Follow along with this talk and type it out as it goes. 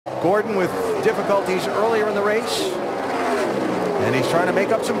Gordon with difficulties earlier in the race. And he's trying to make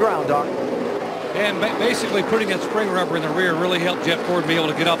up some ground, Doc. And basically putting that spring rubber in the rear really helped Jeff Gordon be able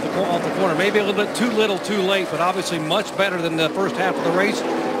to get off the corner. Maybe a little bit too little, too late, but obviously much better than the first half of the race,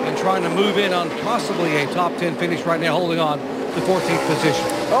 and trying to move in on possibly a top 10 finish right now, holding on to 14th position.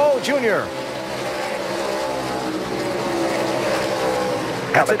 Oh, Junior.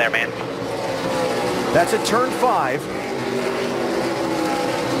 Coming there, man. That's at turn 5.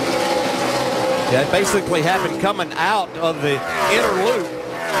 Yeah, it basically happened coming out of the inner loop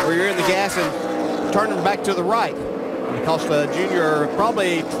where you're in the gas and turning back to the right. It cost Junior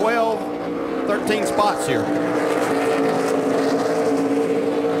probably 12, 13 spots here.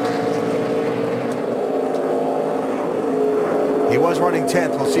 He was running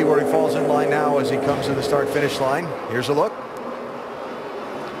 10th. We'll see where he falls in line now as he comes to the start-finish line. Here's a look.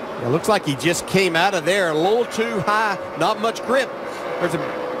 It looks like he just came out of there a little too high, not much grip. There's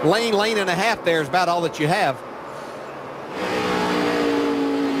a lane and a half there is about all that you have.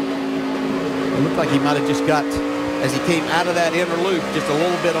 It looked like he might have just got, as he came out of that inner loop, just a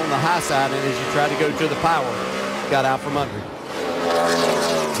little bit on the high side, and as you try to go to the power, got out from under.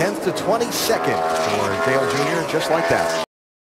 10th to 22nd for Dale Jr., just like that.